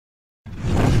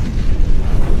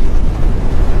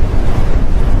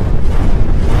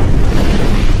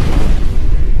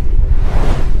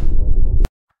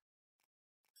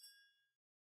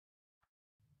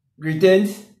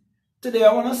Greetings. Today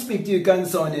I want to speak to you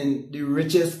concerning the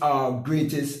richest or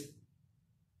greatest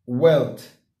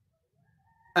wealth.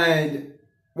 And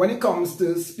when it comes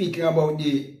to speaking about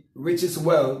the richest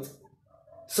wealth,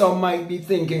 some might be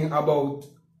thinking about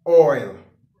oil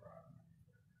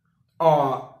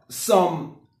or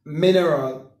some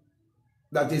mineral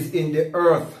that is in the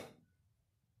earth.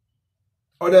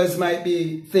 Others might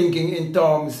be thinking in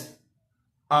terms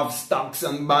of stocks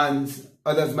and bonds.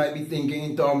 Others might be thinking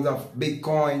in terms of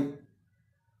Bitcoin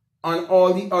and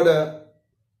all the other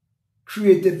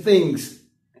created things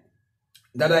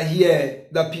that are here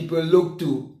that people look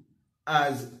to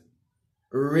as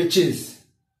riches.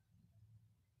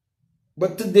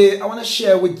 But today I want to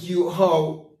share with you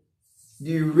how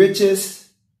the richest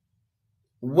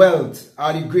wealth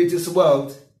or the greatest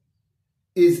wealth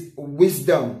is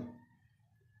wisdom.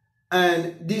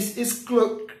 And this is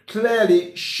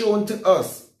clearly shown to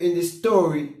us in the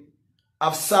story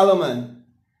of Solomon,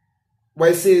 where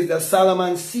it says that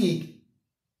Solomon seek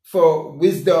for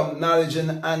wisdom, knowledge,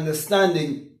 and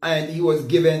understanding, and he was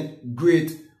given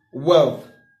great wealth.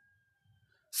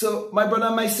 So, my brother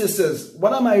and my sisters,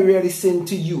 what am I really saying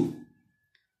to you?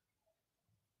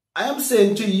 I am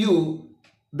saying to you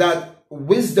that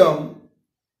wisdom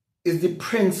is the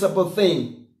principal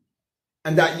thing,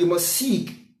 and that you must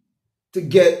seek to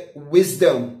get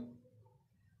wisdom.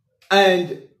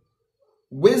 And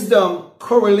wisdom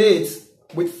correlates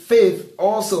with faith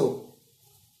also,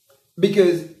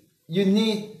 because you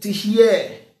need to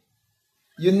hear,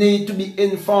 you need to be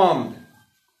informed,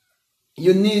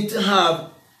 you need to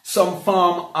have some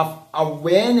form of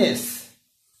awareness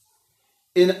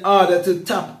in order to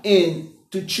tap in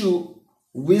to true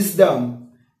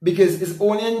wisdom, because it's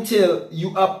only until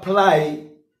you apply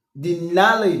the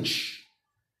knowledge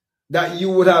that you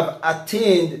would have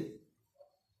attained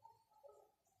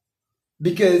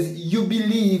because you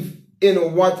believe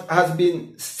in what has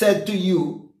been said to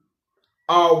you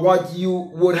or what you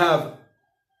would have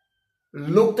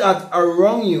looked at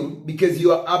around you, because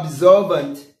you are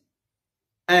observant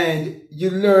and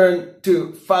you learn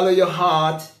to follow your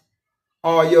heart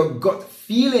or your gut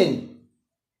feeling.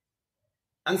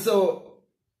 And so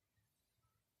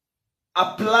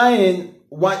applying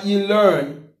what you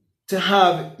learn to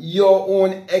have your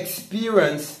own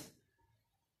experience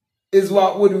is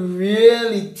what would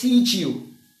really teach you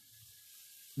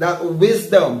that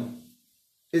wisdom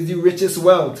is the richest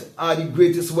wealth or the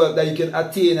greatest wealth that you can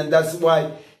attain. And that's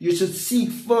why you should seek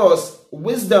first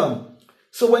wisdom.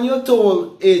 So when you're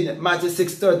told in Matthew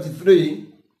 6:33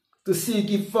 to seek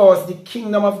ye first the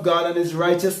kingdom of God and his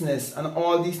righteousness, and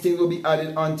all these things will be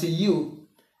added unto you,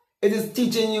 it is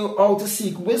teaching you how to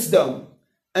seek wisdom.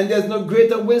 And there's no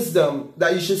greater wisdom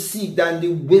that you should seek than the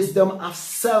wisdom of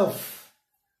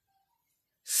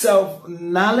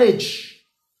self-knowledge.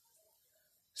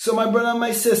 So my brother and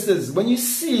my sisters, when you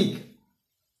seek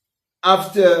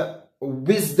after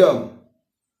wisdom,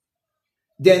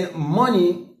 then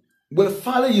money will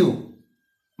follow you.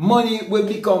 Money will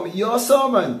become your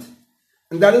servant.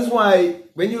 And that is why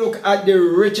when you look at the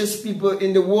richest people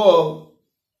in the world,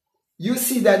 you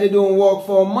see that they don't work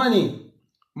for money.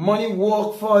 Money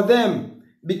work for them,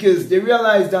 because they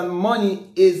realize that money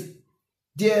is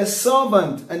their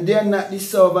servant and they are not the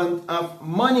servant of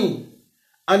money.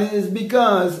 And it is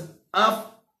because of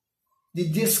the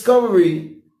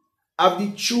discovery of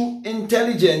the true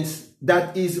intelligence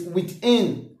that is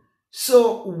within.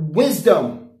 So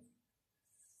wisdom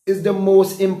is the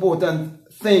most important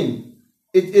thing.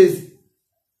 It is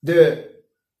the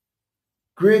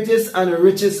greatest and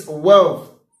richest wealth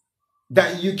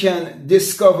that you can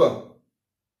discover.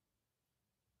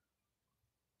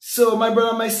 So my brother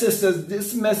and my sisters,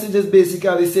 this message is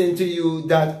basically saying to you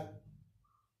that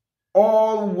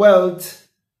all wealth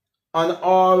and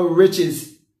all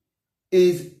riches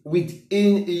is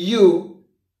within you.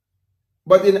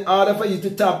 But in order for you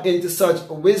to tap into such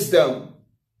wisdom,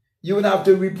 you would have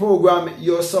to reprogram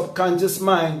your subconscious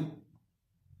mind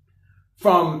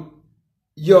from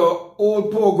your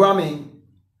old programming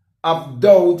of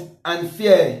doubt and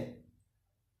fear.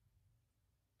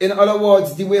 In other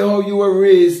words, the way how you were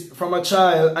raised from a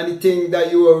child and the thing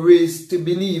that you were raised to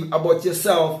believe about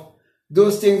yourself,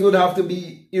 those things would have to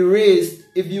be erased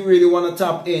if you really want to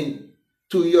tap in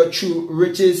to your true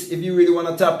riches, if you really want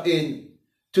to tap in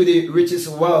to the richest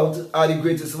wealth or the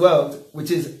greatest wealth,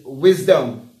 which is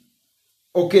wisdom.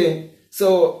 Okay,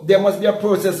 so there must be a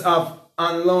process of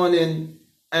unlearning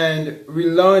and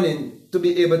relearning to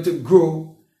be able to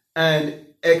grow and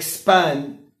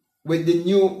expand with the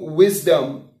new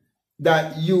wisdom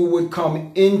that you would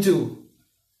come into.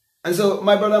 And so,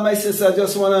 my brother, my sister, I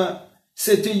just want to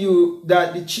say to you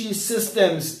that the three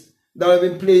systems that have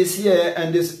been placed here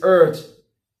on this earth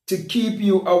to keep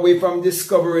you away from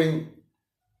discovering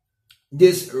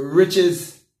this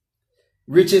richest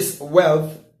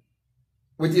wealth,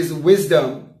 which is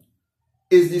wisdom,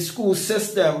 is the school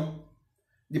system,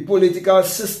 the political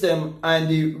system, and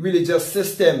the religious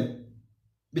system.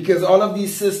 Because all of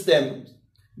these systems,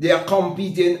 they are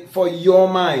competing for your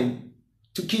mind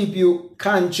to keep you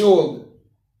controlled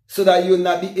so that you'll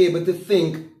not be able to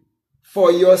think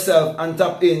for yourself and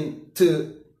tap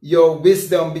into your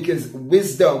wisdom, because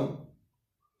wisdom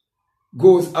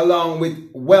goes along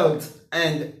with wealth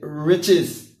and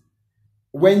riches.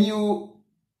 When you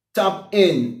tap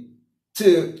in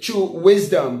to true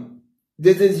wisdom,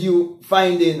 this is you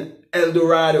finding El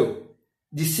Dorado,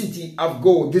 the city of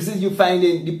gold. This is you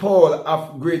finding the pearl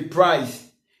of great price.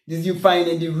 This is you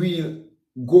finding the real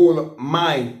gold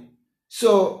mine.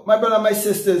 So, my brother, my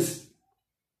sisters,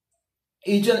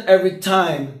 each and every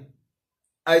time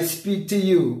I speak to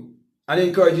you and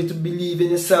encourage you to believe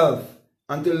in yourself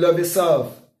and to love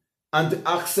yourself and to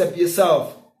accept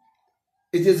yourself,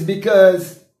 it is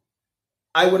because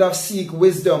I would have seek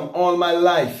wisdom all my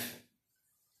life.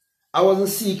 I wasn't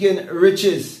seeking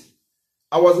riches.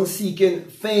 I wasn't seeking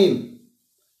fame.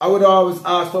 I would always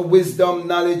ask for wisdom,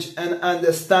 knowledge, and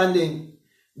understanding,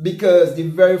 because the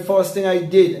very first thing I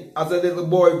did as a little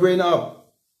boy growing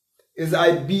up is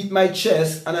I beat my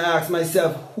chest and I asked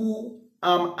myself, who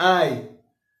am I?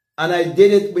 And I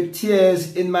did it with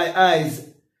tears in my eyes,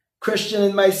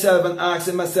 questioning myself and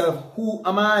asking myself, who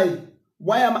am I?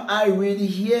 Why am I really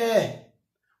here?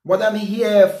 What I'm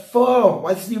here for?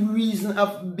 What's the reason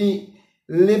of me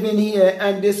living here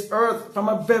on this earth from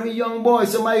a very young boy?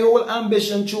 So my whole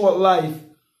ambition throughout life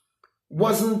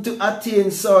wasn't to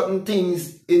attain certain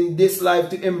things in this life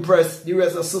to impress the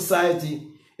rest of society.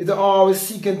 It's always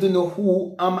seeking to know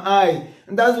who am I.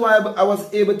 And that's why I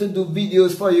was able to do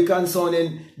videos for you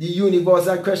concerning the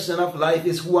universal question of life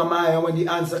is who am I? And when the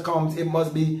answer comes, it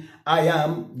must be I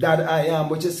am that I am,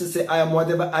 which is to say I am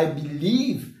whatever I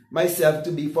believe myself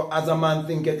to be, for as a man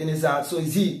thinketh in his heart, so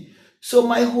is he. So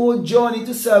my whole journey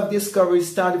to self-discovery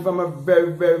started from a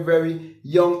very, very, very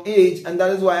young age, and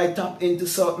that is why I tap into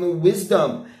certain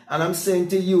wisdom. And I'm saying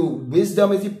to you,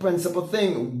 wisdom is the principal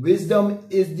thing. Wisdom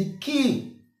is the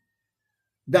key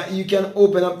that you can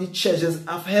open up the treasures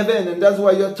of heaven. And that's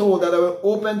why you're told that I will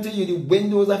open to you the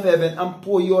windows of heaven and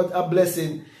pour you out a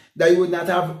blessing that you would not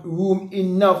have room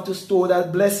enough to store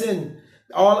that blessing.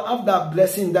 All of that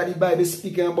blessing that the Bible is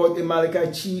speaking about in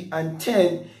Malachi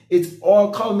 3:10, it's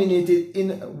all culminated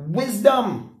in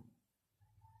wisdom.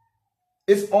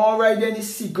 It's all right there in the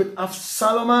secret of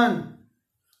Solomon.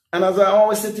 And as I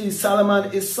always say to you,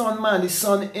 Solomon is son man, the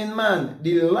son in man,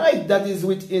 the light that is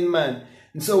within man.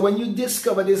 And so when you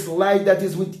discover this light that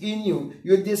is within you,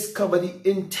 you discover the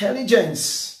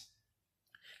intelligence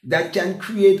that can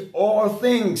create all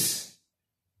things.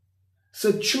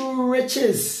 So true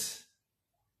riches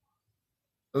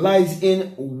lies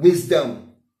in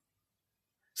wisdom.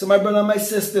 So my brother and my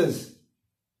sisters,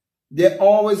 there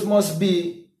always must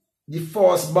be the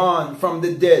firstborn from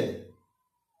the dead.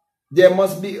 There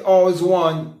must be always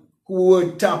one who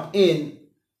would tap in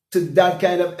to that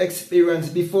kind of experience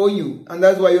before you. And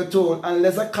that's why you're told,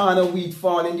 unless a kernel of wheat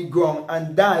fall in the ground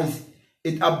and dies,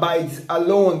 it abides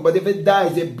alone. But if it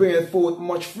dies, it brings forth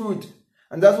much fruit.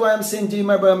 And that's why I'm saying to you,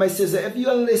 my brother, my sister, if you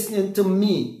are listening to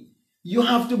me, you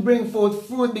have to bring forth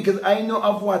fruit, because I know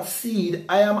of what seed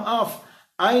I am of.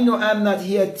 I know I'm not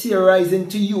here theorizing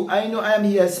to you. I know I'm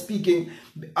here speaking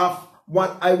of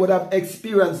what I would have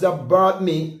experienced that brought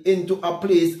me into a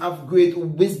place of great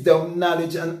wisdom,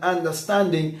 knowledge, and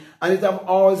understanding. And it has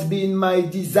always been my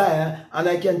desire. And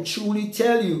I can truly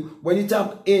tell you, when you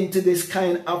tap into this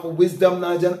kind of wisdom,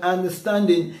 knowledge, and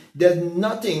understanding, there's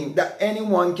nothing that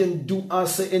anyone can do or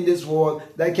say in this world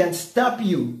that can stop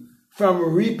you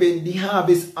from reaping the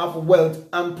harvest of wealth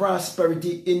and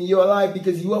prosperity in your life,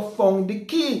 because you have found the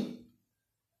key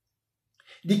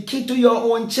to your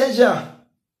own treasure,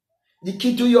 the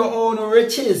key to your own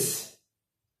riches.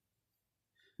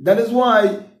 That is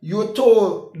why you're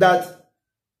told that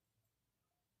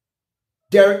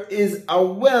there is a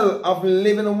well of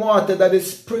living water that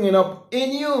is springing up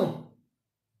in you.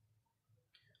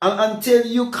 And until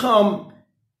you come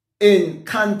in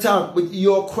contact with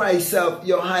your Christ self,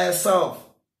 your higher self,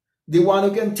 the one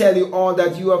who can tell you all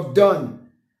that you have done,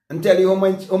 and tell you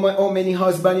how many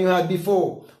husbands you had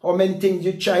before, how many things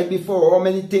you tried before, how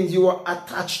many things you were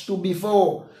attached to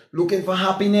before, looking for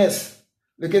happiness,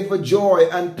 looking for joy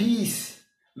and peace,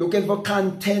 looking for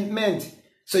contentment.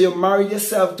 So you marry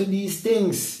yourself to these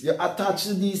things, you're attached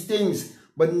to these things,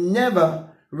 but never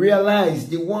realize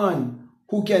the one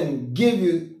who can give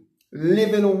you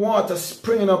living water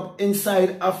springing up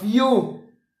inside of you.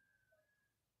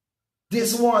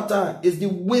 This water is the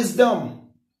wisdom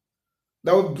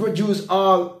that will produce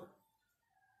all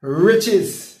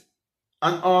riches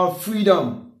and all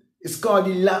freedom. It's called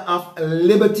the law of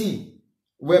liberty,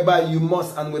 whereby you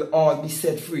must and will all be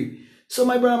set free. So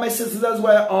my brother, my sisters, that's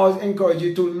why I always encourage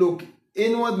you to look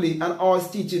inwardly and always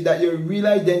teach you that your real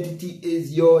identity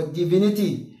is your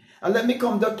divinity. And let me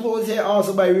come to a close here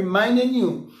also by reminding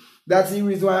you that's the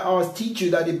reason why I always teach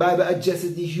you that the Bible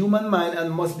addresses the human mind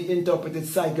and must be interpreted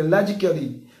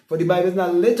psychologically. For the Bible is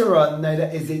not literal, neither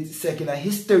is it secular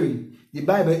history. The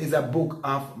Bible is a book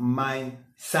of mind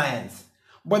science.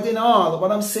 But in all,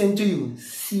 what I'm saying to you,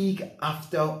 seek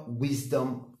after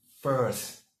wisdom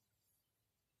first.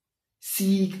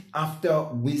 Seek after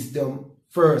wisdom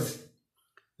first.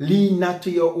 Lean not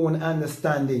to your own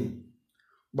understanding,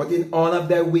 but in all of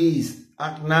thy ways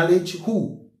acknowledge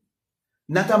who?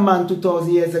 Not a man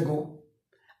 2,000 years ago.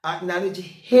 Acknowledge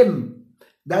him.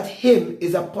 That him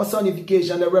is a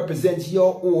personification that represents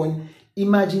your own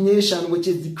imagination, which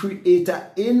is the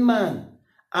creator in man.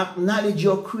 Acknowledge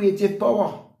your creative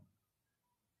power.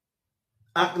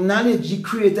 Acknowledge the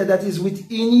creator that is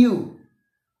within you.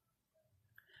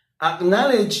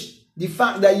 Acknowledge the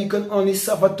fact that you can only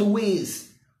suffer two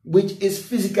ways, which is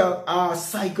physical or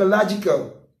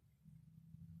psychological.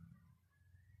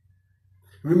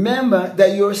 Remember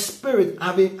that your spirit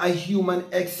having a human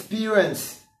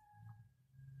experience.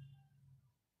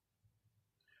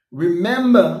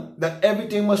 Remember that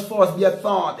everything must first be a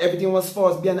thought, everything must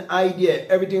first be an idea,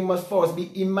 everything must first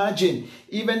be imagined.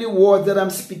 Even the words that I'm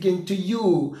speaking to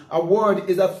you, a word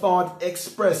is a thought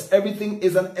expressed. Everything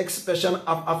is an expression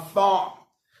of a thought.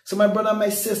 So my brother, my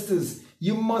sisters,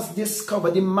 you must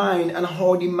discover the mind and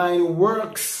how the mind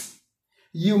works.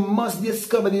 You must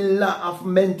discover the law of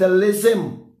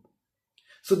mentalism.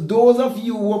 So those of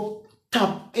you who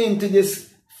tap into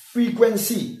this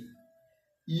frequency,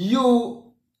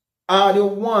 you are the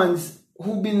ones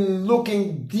who've been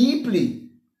looking deeply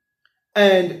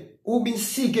and who've been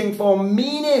seeking for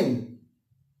meaning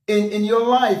in your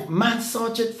life. Man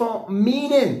searching for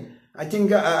meaning. I think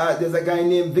there's a guy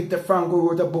named Victor Frankl who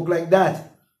wrote a book like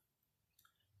that.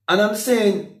 And I'm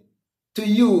saying to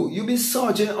you, you've been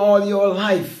searching all your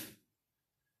life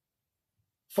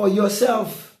for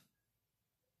yourself.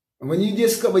 And when you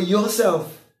discover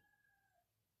yourself,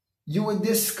 you will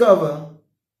discover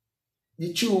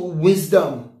the true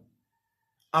wisdom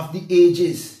of the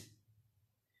ages.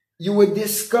 You will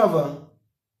discover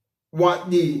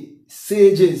what the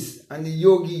sages and the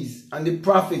yogis and the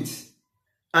prophets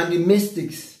and the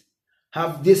mystics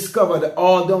have discovered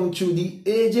all down through the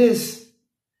ages.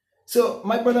 So,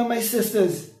 my brother, my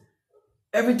sisters,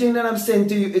 everything that I'm saying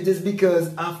to you, it is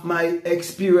because of my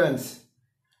experience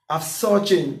of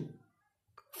searching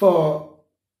for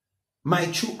my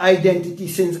true identity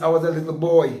since I was a little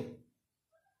boy.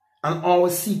 And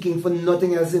always seeking for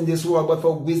nothing else in this world but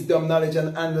for wisdom, knowledge,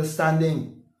 and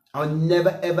understanding. I'll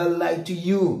never ever lie to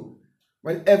you.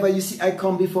 Whenever you see I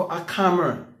come before a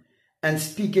camera and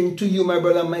speaking to you, my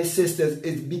brother, my sisters,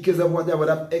 it's because of what I would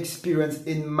have experienced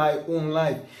in my own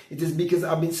life. It is because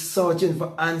I've been searching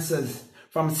for answers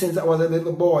from since I was a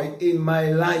little boy in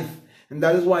my life. And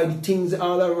that is why the things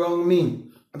all around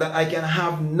me that I can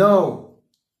have now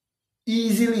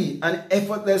easily and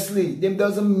effortlessly, them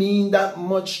doesn't mean that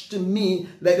much to me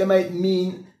like they might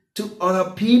mean to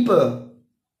other people.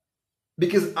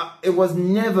 Because it was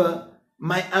never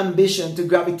my ambition to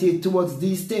gravitate towards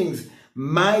these things.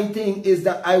 My thing is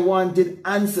that I wanted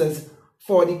answers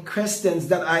for the questions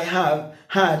that I have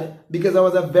had because I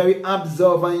was a very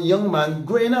observant young man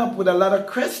growing up with a lot of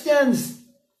questions.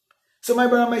 So my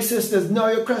brother, my sisters, now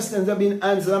your questions have been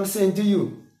answered. I'm saying to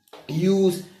you,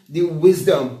 use the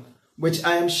wisdom which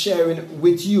I am sharing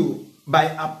with you by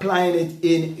applying it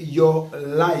in your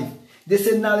life. They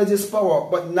say knowledge is power,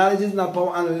 but knowledge is not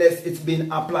power unless it's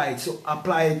been applied. So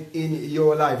apply it in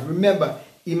your life. Remember,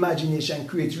 imagination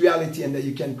creates reality, and that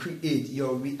you can create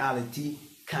your reality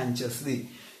consciously.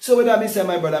 So with that being said,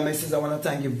 my brother, my sister, I want to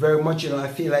thank you very much. I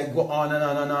feel like go on and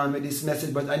on and on with this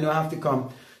message, but I know I have to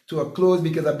come to a close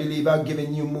because I believe I've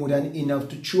given you more than enough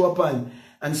to chew upon.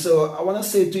 And so I want to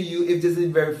say to you, if this is the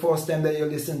very first time that you're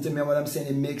listening to me, what I'm saying,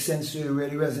 it makes sense to you, it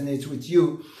really resonates with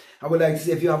you. I would like to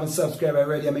say, if you haven't subscribed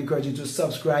already, I'm encouraging you to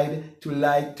subscribe, to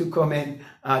like, to comment,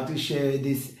 to share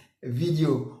this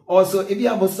video. Also, if you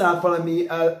haven't started following me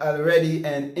already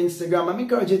on Instagram, I'm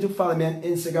encouraging you to follow me on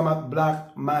Instagram at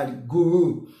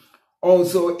BlackMadGuru.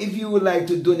 Also, if you would like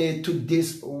to donate to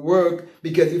this work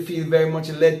because you feel very much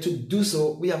led to do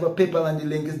so, we have a PayPal and the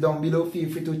link is down below. Feel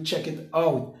free to check it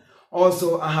out.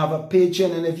 Also, I have a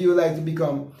Patreon, and if you would like to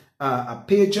become a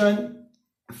patron,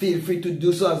 feel free to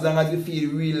do so as long as you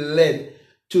feel really led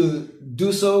to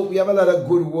do so. We have a lot of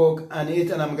good work on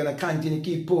it, and I'm going to continue to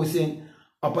keep posting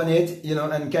up on it, you know,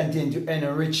 and continue to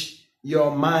enrich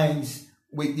your minds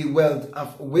with the wealth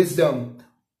of wisdom.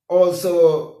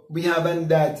 Also, we have on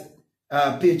that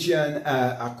Patreon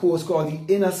a course called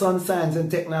the Inner Sun Science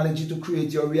and Technology to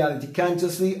Create Your Reality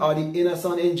Consciously, or the Inner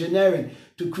Sun Engineering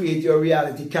to Create Your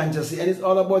Reality Consciously. And it's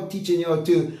all about teaching you how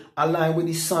to align with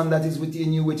the sun that is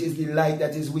within you, which is the light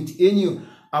that is within you,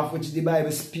 of which the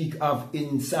Bible speaks of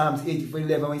in Psalms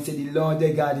 84:11, when it said, the Lord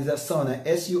their God is a sun, a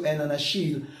S-U-N, and a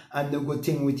shield, and no good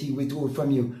thing will he withhold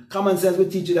from you. Common sense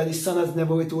will teach you that the sun has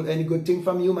never withheld any good thing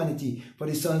from humanity, for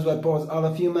the sun is what powers all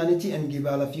of humanity and give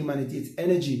all of humanity its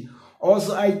energy.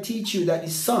 Also, I teach you that the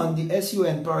sun, the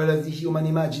S-U-N, parallels the human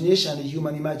imagination. The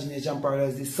human imagination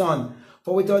parallels the sun.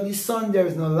 For without the sun, there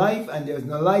is no life, and there is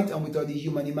no light. And without the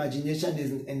human imagination, there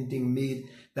isn't anything made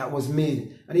that was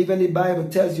made. And even the Bible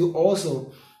tells you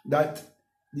also that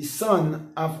the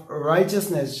Son of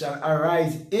righteousness shall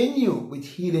arise in you with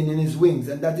healing in his wings.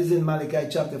 And that is in Malachi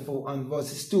chapter 4 and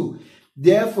verses 2.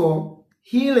 Therefore,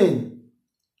 healing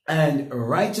and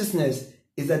righteousness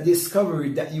is a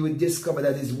discovery that you will discover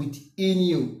that is within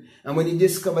you. And when you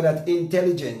discover that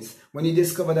intelligence, when you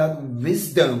discover that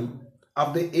wisdom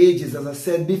of the ages, as I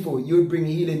said before, you will bring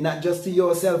healing not just to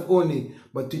yourself only,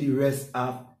 but to the rest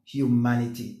of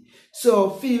humanity.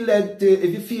 So if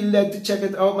you feel led to check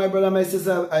it out, my brother, my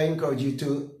sister, I encourage you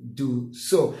to do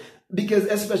so. Because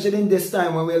especially in this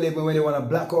time when we're living, when they want to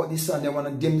black out the sun, they want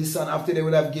to dim the sun, after they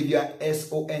will have give you a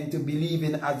S-O-N to believe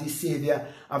in as the savior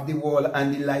of the world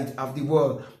and the light of the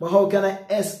world. But how can a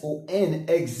S-O-N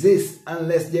exist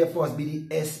unless there first be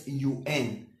the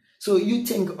S-U-N? So you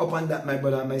think upon that, my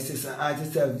brother, my sister, and ask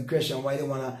yourself the question why they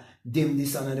want to dim the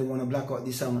sun and they want to black out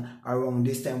the sun around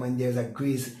this time when there's a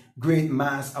great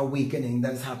mass awakening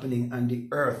that is happening on the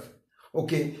earth.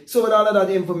 Okay, so with all of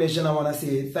that information, I want to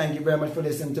say thank you very much for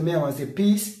listening to me. I want to say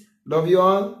peace, love you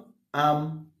all,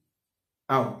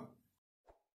 out.